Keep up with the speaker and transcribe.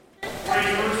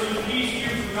Grace, mercy, and peace to you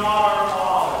from God our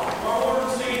Father, from our Lord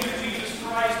and Savior Jesus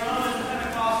Christ, on this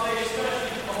Pentecost day, especially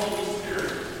to the Holy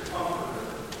Spirit.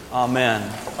 Comforter.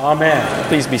 Amen. Amen.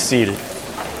 Please be seated.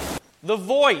 The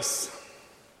voice.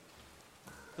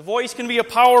 The voice can be a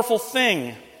powerful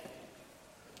thing.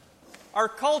 Our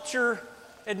culture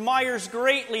admires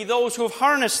greatly those who have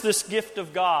harnessed this gift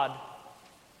of God,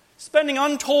 spending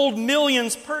untold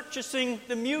millions purchasing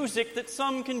the music that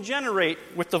some can generate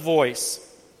with the voice.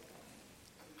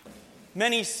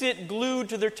 Many sit glued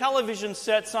to their television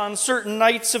sets on certain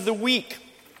nights of the week,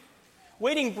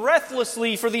 waiting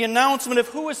breathlessly for the announcement of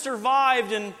who has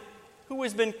survived and who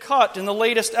has been cut in the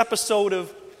latest episode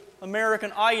of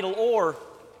American Idol or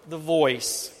The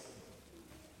Voice.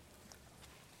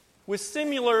 With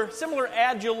similar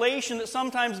adulation that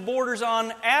sometimes borders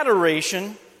on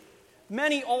adoration,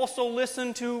 many also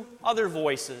listen to other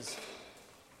voices,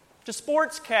 to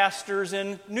sportscasters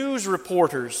and news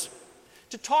reporters,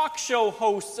 to talk show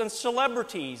hosts and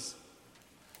celebrities,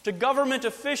 to government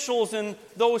officials and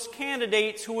those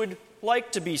candidates who would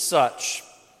like to be such.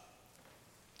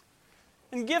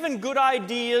 And given good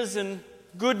ideas and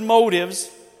good motives,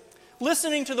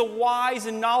 listening to the wise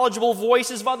and knowledgeable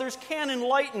voices of others can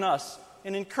enlighten us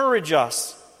and encourage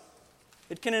us.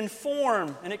 It can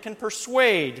inform and it can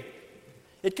persuade.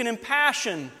 It can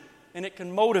impassion and it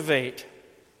can motivate.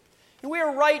 And we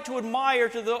are right to admire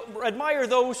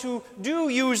those who do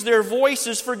use their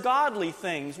voices for godly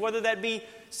things, whether that be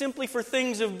simply for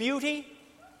things of beauty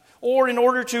or in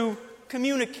order to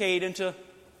communicate and to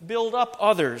build up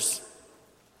others.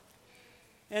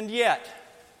 And yet,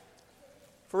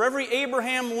 for every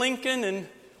Abraham Lincoln and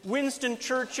Winston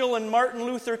Churchill and Martin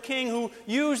Luther King who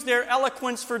used their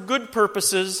eloquence for good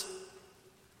purposes,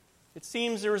 it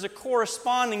seems there is a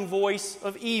corresponding voice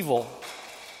of evil.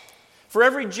 For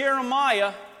every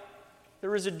Jeremiah,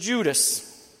 there is a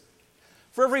Judas.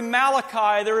 For every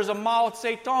Malachi, there is a Mao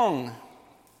Zedong.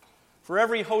 For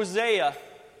every Hosea,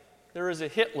 there is a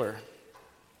Hitler.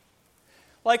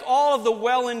 Like all of the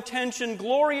well-intentioned,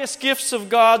 glorious gifts of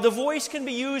God, the voice can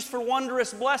be used for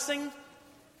wondrous blessing,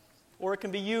 or it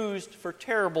can be used for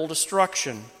terrible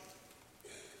destruction.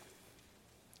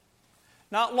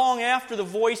 Not long after the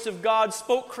voice of God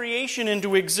spoke creation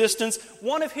into existence,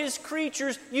 one of His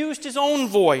creatures used his own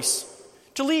voice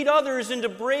to lead others into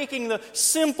breaking the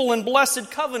simple and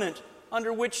blessed covenant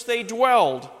under which they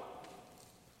dwelled.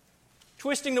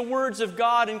 Twisting the words of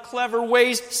God in clever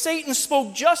ways, Satan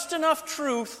spoke just enough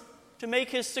truth to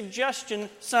make his suggestion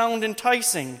sound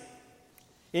enticing,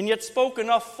 and yet spoke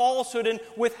enough falsehood and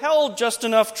withheld just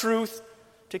enough truth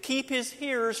to keep his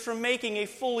hearers from making a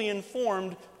fully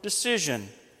informed decision.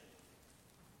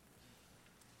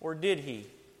 Or did he?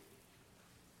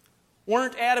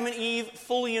 Weren't Adam and Eve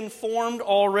fully informed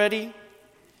already?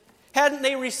 Hadn't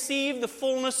they received the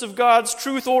fullness of God's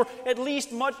truth, or at least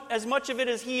as much of it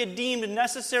as He had deemed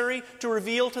necessary to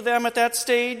reveal to them at that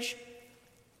stage?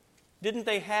 Didn't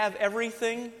they have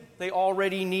everything they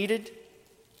already needed?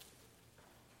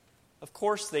 Of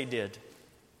course they did.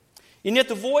 And yet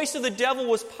the voice of the devil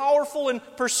was powerful and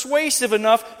persuasive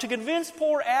enough to convince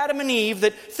poor Adam and Eve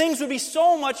that things would be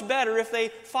so much better if they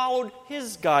followed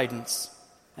his guidance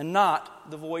and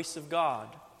not the voice of God.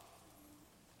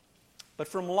 But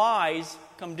from lies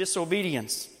come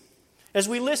disobedience. As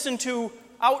we listen to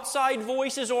outside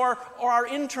voices or our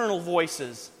internal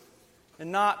voices,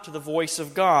 and not to the voice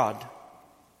of God.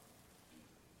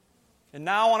 And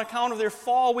now, on account of their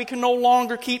fall, we can no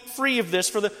longer keep free of this,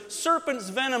 for the serpent's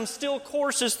venom still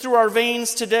courses through our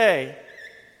veins today.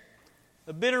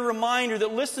 A bitter reminder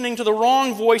that listening to the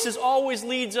wrong voices always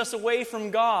leads us away from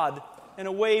God and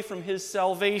away from His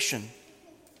salvation.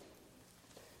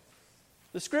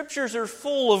 The Scriptures are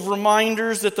full of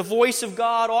reminders that the voice of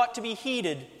God ought to be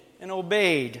heeded and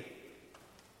obeyed.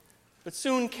 But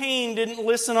soon Cain didn't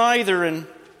listen either, and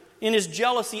in his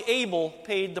jealousy Abel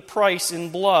paid the price in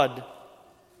blood.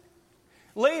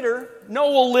 Later,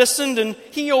 Noah listened and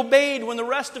he obeyed when the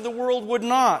rest of the world would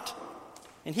not,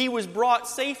 and he was brought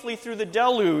safely through the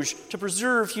deluge to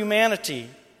preserve humanity.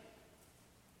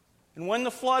 And when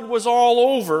the flood was all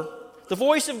over, the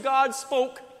voice of God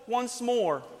spoke once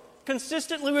more,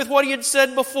 consistently with what He had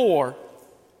said before.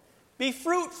 Be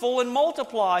fruitful and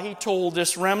multiply, He told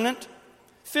this remnant.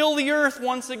 Fill the earth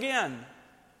once again.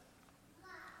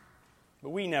 But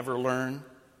we never learn.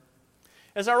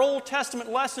 As our Old Testament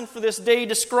lesson for this day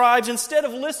describes, instead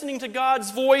of listening to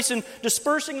God's voice and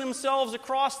dispersing themselves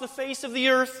across the face of the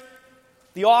earth,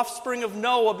 the offspring of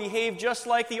Noah behaved just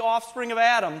like the offspring of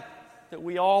Adam that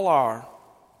we all are.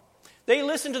 They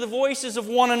listened to the voices of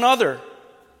one another,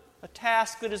 a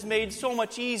task that is made so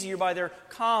much easier by their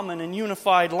common and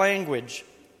unified language.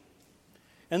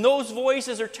 And those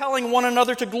voices are telling one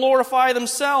another to glorify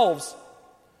themselves,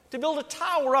 to build a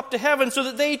tower up to heaven so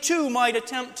that they too might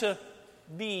attempt to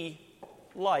be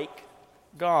like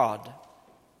God.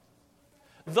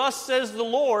 Thus says the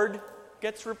Lord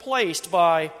gets replaced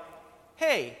by,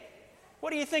 hey,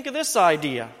 what do you think of this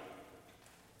idea?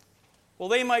 Well,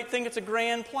 they might think it's a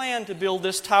grand plan to build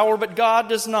this tower, but God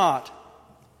does not.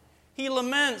 He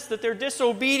laments that their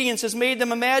disobedience has made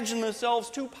them imagine themselves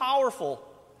too powerful,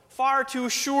 far too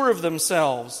sure of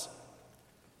themselves.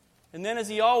 And then, as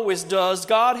He always does,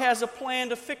 God has a plan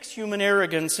to fix human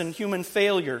arrogance and human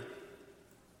failure.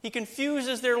 He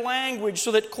confuses their language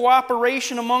so that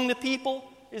cooperation among the people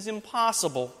is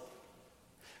impossible.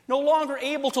 No longer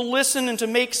able to listen and to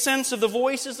make sense of the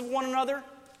voices of one another,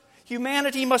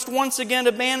 humanity must once again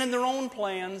abandon their own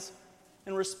plans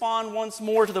and respond once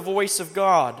more to the voice of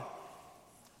God.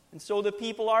 And so the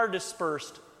people are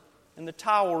dispersed, and the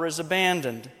tower is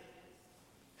abandoned.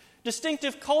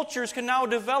 Distinctive cultures can now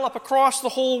develop across the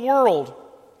whole world,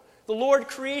 the Lord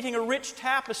creating a rich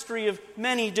tapestry of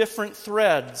many different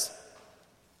threads.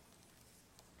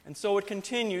 And so it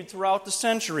continued throughout the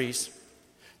centuries.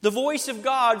 The voice of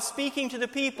God speaking to the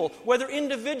people, whether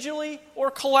individually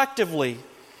or collectively,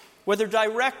 whether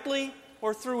directly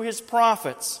or through His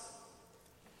prophets.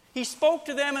 He spoke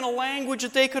to them in a language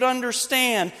that they could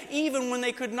understand, even when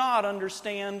they could not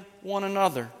understand one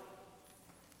another.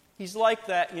 He's like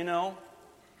that, you know.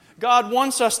 God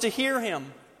wants us to hear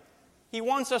Him. He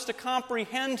wants us to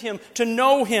comprehend Him, to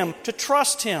know Him, to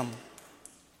trust Him.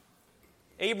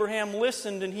 Abraham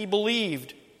listened and he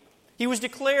believed. He was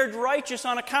declared righteous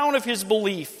on account of his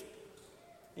belief.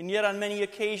 And yet on many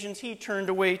occasions he turned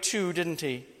away too, didn't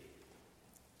he?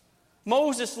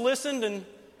 Moses listened and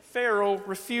Pharaoh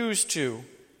refused to.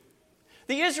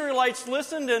 The Israelites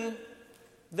listened and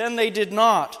then they did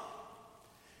not.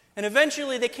 And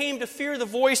eventually they came to fear the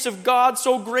voice of God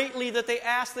so greatly that they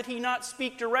asked that He not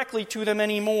speak directly to them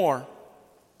anymore.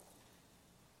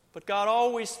 But God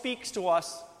always speaks to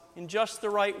us in just the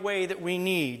right way that we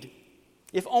need,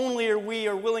 if only we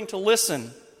are willing to listen.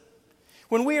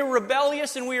 When we are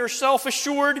rebellious and we are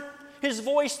self-assured, His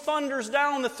voice thunders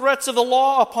down the threats of the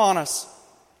law upon us,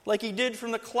 like He did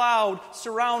from the cloud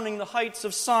surrounding the heights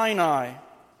of Sinai.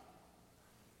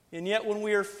 And yet when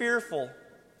we are fearful,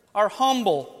 are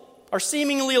humble, are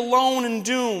seemingly alone and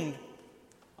doomed,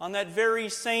 on that very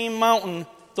same mountain,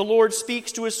 the Lord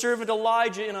speaks to His servant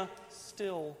Elijah in a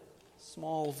still,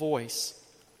 small voice,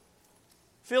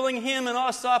 filling him and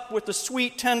us up with the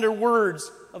sweet, tender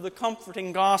words of the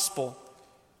comforting gospel.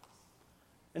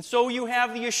 And so you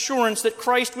have the assurance that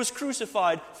Christ was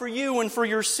crucified for you and for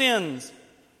your sins,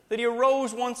 that He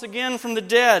arose once again from the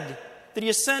dead, that He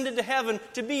ascended to heaven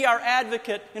to be our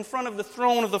advocate in front of the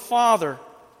throne of the Father,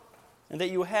 and that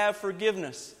you have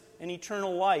forgiveness and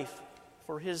eternal life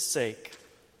for His sake.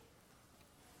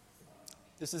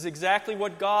 This is exactly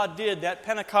what God did that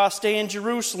Pentecost day in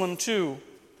Jerusalem too.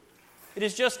 It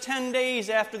is just 10 days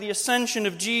after the ascension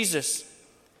of Jesus.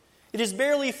 It is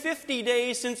barely 50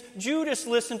 days since Judas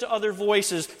listened to other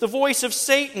voices, the voice of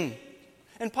Satan,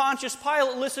 and Pontius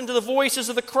Pilate listened to the voices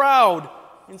of the crowd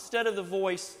instead of the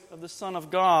voice of the Son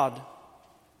of God.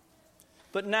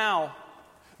 But now,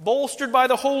 bolstered by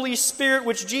the Holy Spirit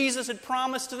which Jesus had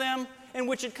promised to them and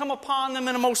which had come upon them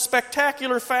in a most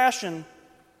spectacular fashion,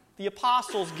 the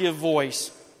apostles give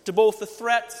voice to both the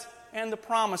threats and the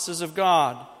promises of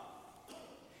God.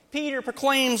 Peter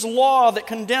proclaims law that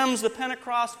condemns the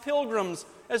Pentecost pilgrims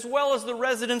as well as the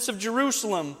residents of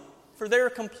Jerusalem for their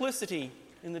complicity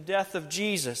in the death of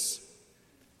Jesus.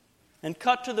 And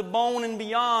cut to the bone and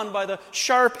beyond by the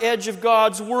sharp edge of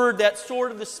God's word, that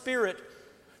sword of the Spirit,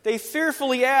 they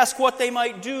fearfully ask what they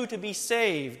might do to be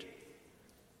saved.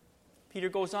 Peter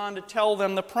goes on to tell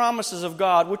them the promises of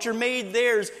God, which are made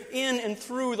theirs in and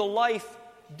through the life,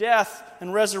 death,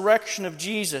 and resurrection of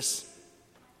Jesus.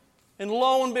 And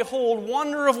lo and behold,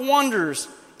 wonder of wonders,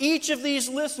 each of these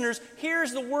listeners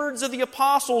hears the words of the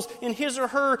apostles in his or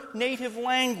her native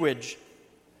language.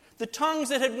 The tongues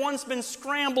that had once been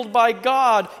scrambled by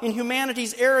God in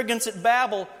humanity's arrogance at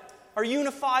Babel are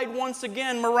unified once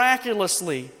again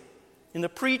miraculously in the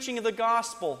preaching of the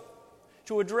gospel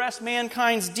to address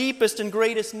mankind's deepest and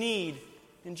greatest need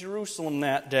in Jerusalem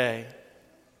that day.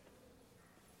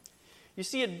 You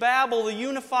see, at Babel, the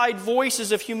unified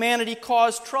voices of humanity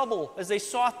caused trouble as they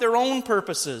sought their own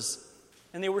purposes,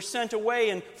 and they were sent away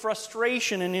in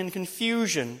frustration and in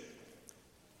confusion.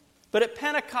 But at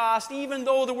Pentecost, even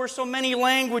though there were so many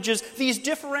languages, these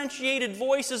differentiated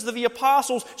voices of the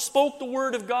apostles spoke the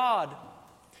word of God,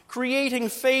 creating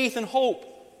faith and hope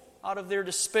out of their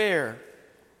despair.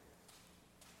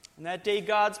 And that day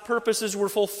God's purposes were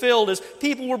fulfilled as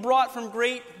people were brought from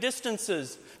great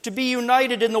distances to be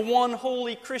united in the one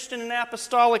holy Christian and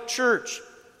apostolic church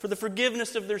for the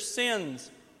forgiveness of their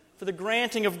sins, for the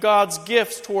granting of God's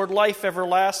gifts toward life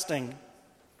everlasting.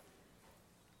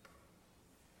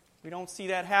 We don't see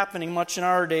that happening much in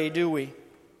our day, do we?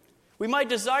 We might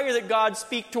desire that God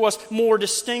speak to us more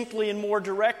distinctly and more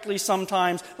directly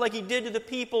sometimes, like He did to the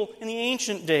people in the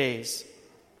ancient days,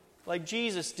 like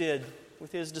Jesus did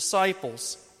with His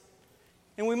disciples.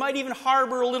 And we might even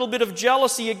harbor a little bit of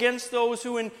jealousy against those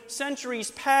who in centuries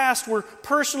past were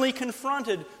personally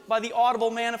confronted by the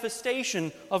audible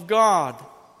manifestation of God.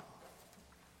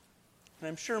 And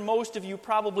I'm sure most of you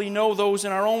probably know those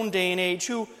in our own day and age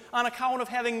who, on account of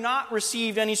having not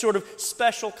received any sort of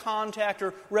special contact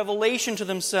or revelation to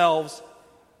themselves,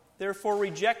 therefore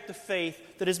reject the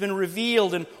faith that has been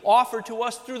revealed and offered to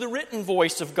us through the written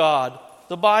voice of God,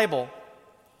 the Bible.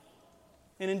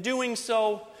 And in doing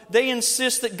so, they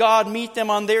insist that God meet them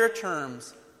on their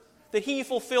terms, that He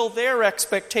fulfill their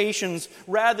expectations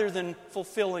rather than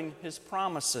fulfilling His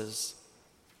promises.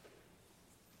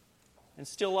 And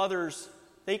still others,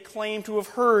 they claim to have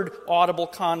heard audible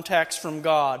contacts from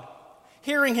God,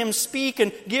 hearing Him speak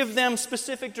and give them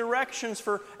specific directions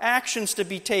for actions to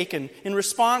be taken in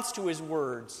response to His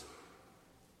words.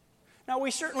 Now,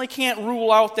 we certainly can't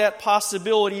rule out that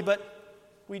possibility, but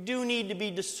we do need to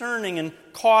be discerning and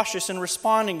cautious in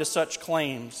responding to such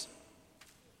claims.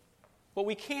 What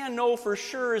we can know for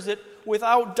sure is that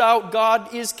without doubt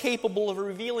God is capable of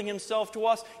revealing Himself to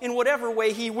us in whatever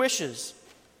way He wishes.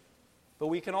 But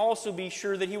we can also be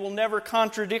sure that He will never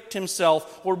contradict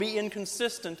Himself or be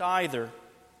inconsistent either.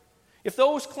 If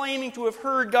those claiming to have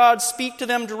heard God speak to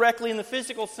them directly in the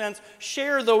physical sense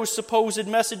share those supposed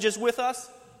messages with us,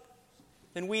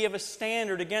 then we have a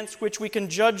standard against which we can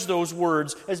judge those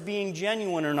words as being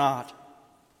genuine or not.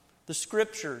 The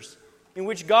Scriptures, in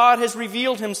which God has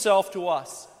revealed Himself to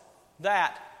us,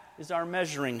 that is our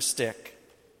measuring stick.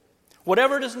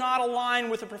 Whatever does not align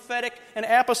with the prophetic and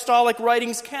apostolic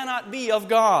writings cannot be of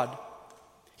God.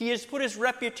 He has put His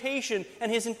reputation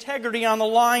and His integrity on the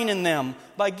line in them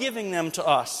by giving them to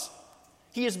us.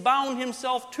 He has bound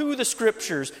Himself to the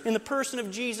Scriptures in the person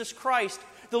of Jesus Christ,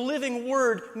 the living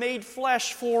Word made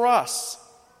flesh for us.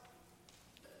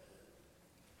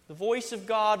 The voice of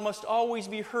God must always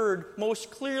be heard most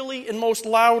clearly and most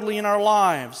loudly in our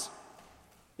lives.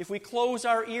 If we close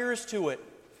our ears to it,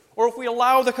 or if we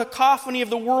allow the cacophony of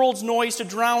the world's noise to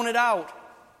drown it out,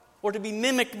 or to be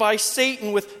mimicked by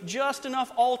Satan with just enough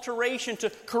alteration to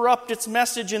corrupt its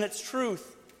message and its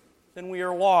truth, then we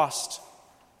are lost.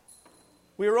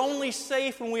 We are only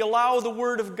safe when we allow the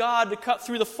Word of God to cut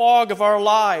through the fog of our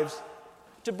lives,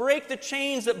 to break the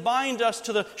chains that bind us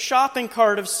to the shopping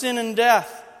cart of sin and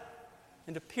death,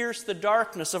 and to pierce the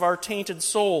darkness of our tainted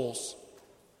souls.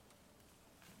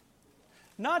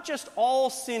 Not just all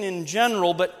sin in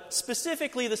general, but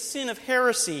specifically the sin of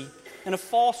heresy and of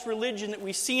false religion that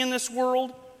we see in this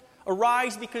world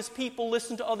arise because people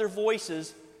listen to other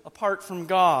voices apart from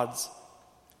God's.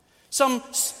 Some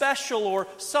special or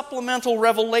supplemental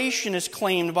revelation is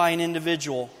claimed by an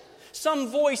individual.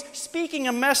 Some voice speaking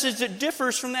a message that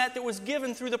differs from that was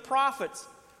given through the prophets,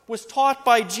 was taught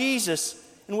by Jesus,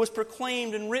 and was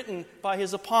proclaimed and written by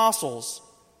His apostles.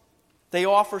 They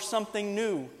offer something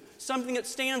new, something that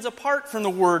stands apart from the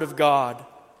Word of God.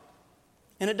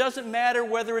 And it doesn't matter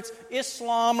whether it's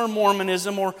Islam or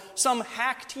Mormonism or some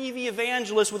hack TV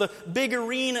evangelist with a big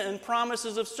arena and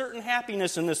promises of certain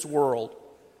happiness in this world.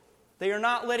 They are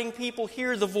not letting people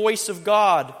hear the voice of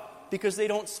God because they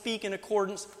don't speak in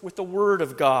accordance with the Word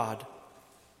of God.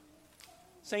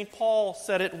 St. Paul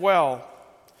said it well.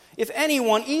 If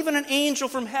anyone, even an angel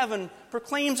from heaven,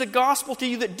 proclaims a gospel to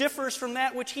you that differs from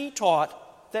that which he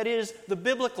taught, that is, the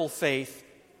biblical faith,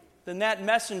 then that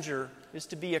messenger is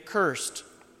to be accursed.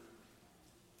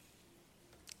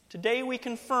 Today we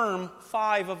confirm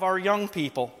 5 of our young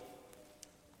people.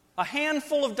 A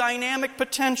handful of dynamic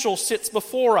potential sits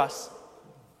before us.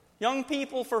 Young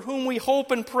people for whom we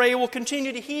hope and pray will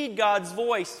continue to heed God's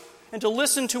voice and to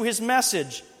listen to His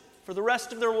message for the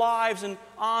rest of their lives and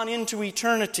on into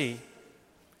eternity.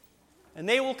 And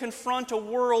they will confront a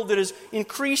world that is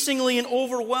increasingly and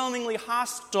overwhelmingly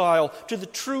hostile to the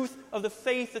truth of the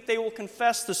faith that they will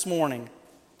confess this morning.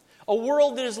 A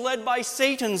world that is led by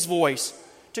Satan's voice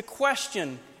to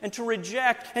question and to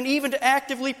reject and even to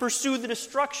actively pursue the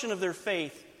destruction of their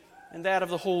faith and that of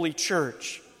the Holy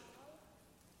Church.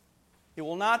 It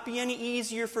will not be any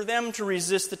easier for them to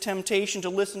resist the temptation to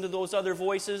listen to those other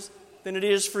voices than it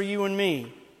is for you and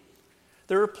me.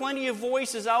 There are plenty of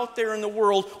voices out there in the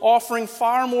world offering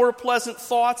far more pleasant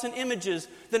thoughts and images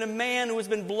than a man who has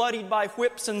been bloodied by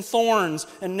whips and thorns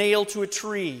and nailed to a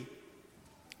tree.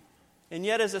 And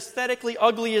yet, as aesthetically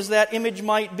ugly as that image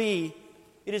might be,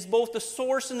 it is both the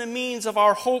source and the means of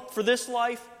our hope for this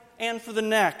life and for the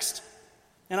next.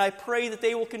 And I pray that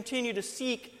they will continue to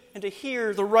seek and to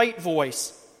hear the right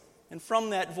voice, and from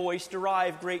that voice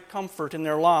derive great comfort in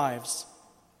their lives.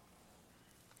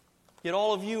 Yet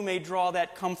all of you may draw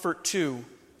that comfort too.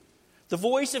 The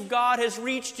voice of God has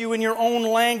reached you in your own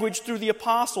language through the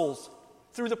apostles,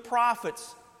 through the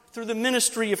prophets, through the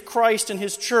ministry of Christ and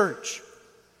His church.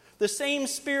 The same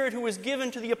Spirit who was given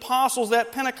to the apostles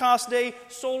that Pentecost day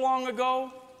so long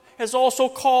ago has also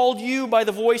called you by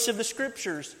the voice of the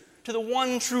Scriptures to the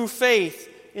one true faith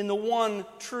in the one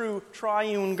true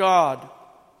triune God.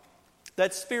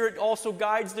 That Spirit also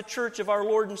guides the church of our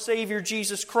Lord and Savior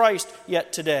Jesus Christ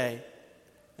yet today.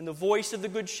 And the voice of the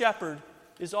Good Shepherd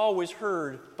is always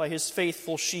heard by His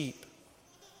faithful sheep.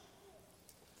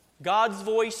 God's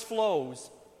voice flows.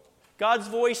 God's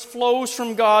voice flows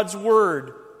from God's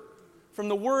Word, from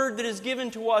the Word that is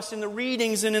given to us in the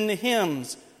readings and in the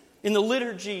hymns, in the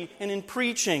liturgy and in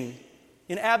preaching,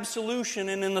 in absolution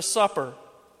and in the supper.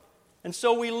 And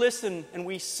so we listen and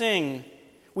we sing.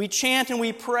 We chant and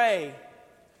we pray.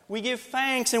 We give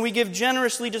thanks and we give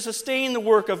generously to sustain the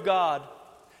work of God,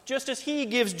 just as He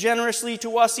gives generously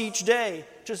to us each day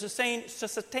to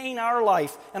sustain our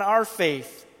life and our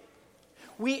faith.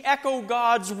 We echo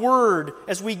God's Word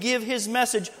as we give His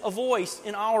message a voice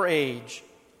in our age.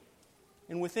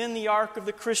 And within the arc of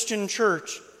the Christian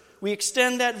church, we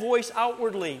extend that voice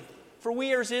outwardly, for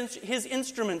we are His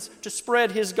instruments to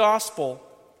spread His gospel.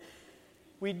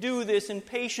 We do this in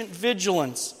patient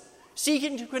vigilance,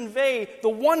 seeking to convey the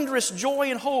wondrous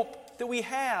joy and hope that we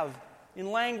have in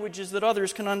languages that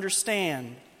others can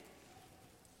understand.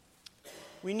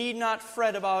 We need not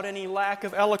fret about any lack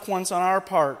of eloquence on our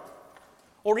part,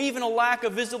 or even a lack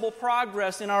of visible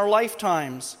progress in our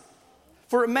lifetimes.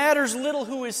 For it matters little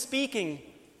who is speaking,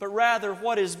 but rather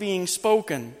what is being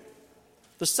spoken.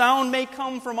 The sound may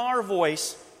come from our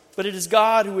voice, but it is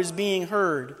God who is being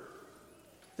heard.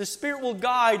 The Spirit will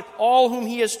guide all whom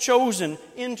He has chosen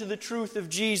into the truth of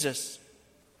Jesus.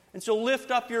 And so lift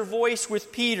up your voice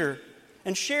with Peter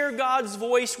and share God's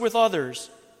voice with others.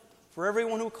 For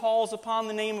everyone who calls upon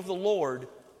the name of the Lord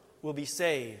will be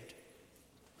saved.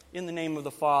 In the name of the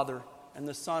Father, and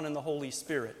the Son, and the Holy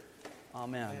Spirit.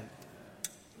 Amen.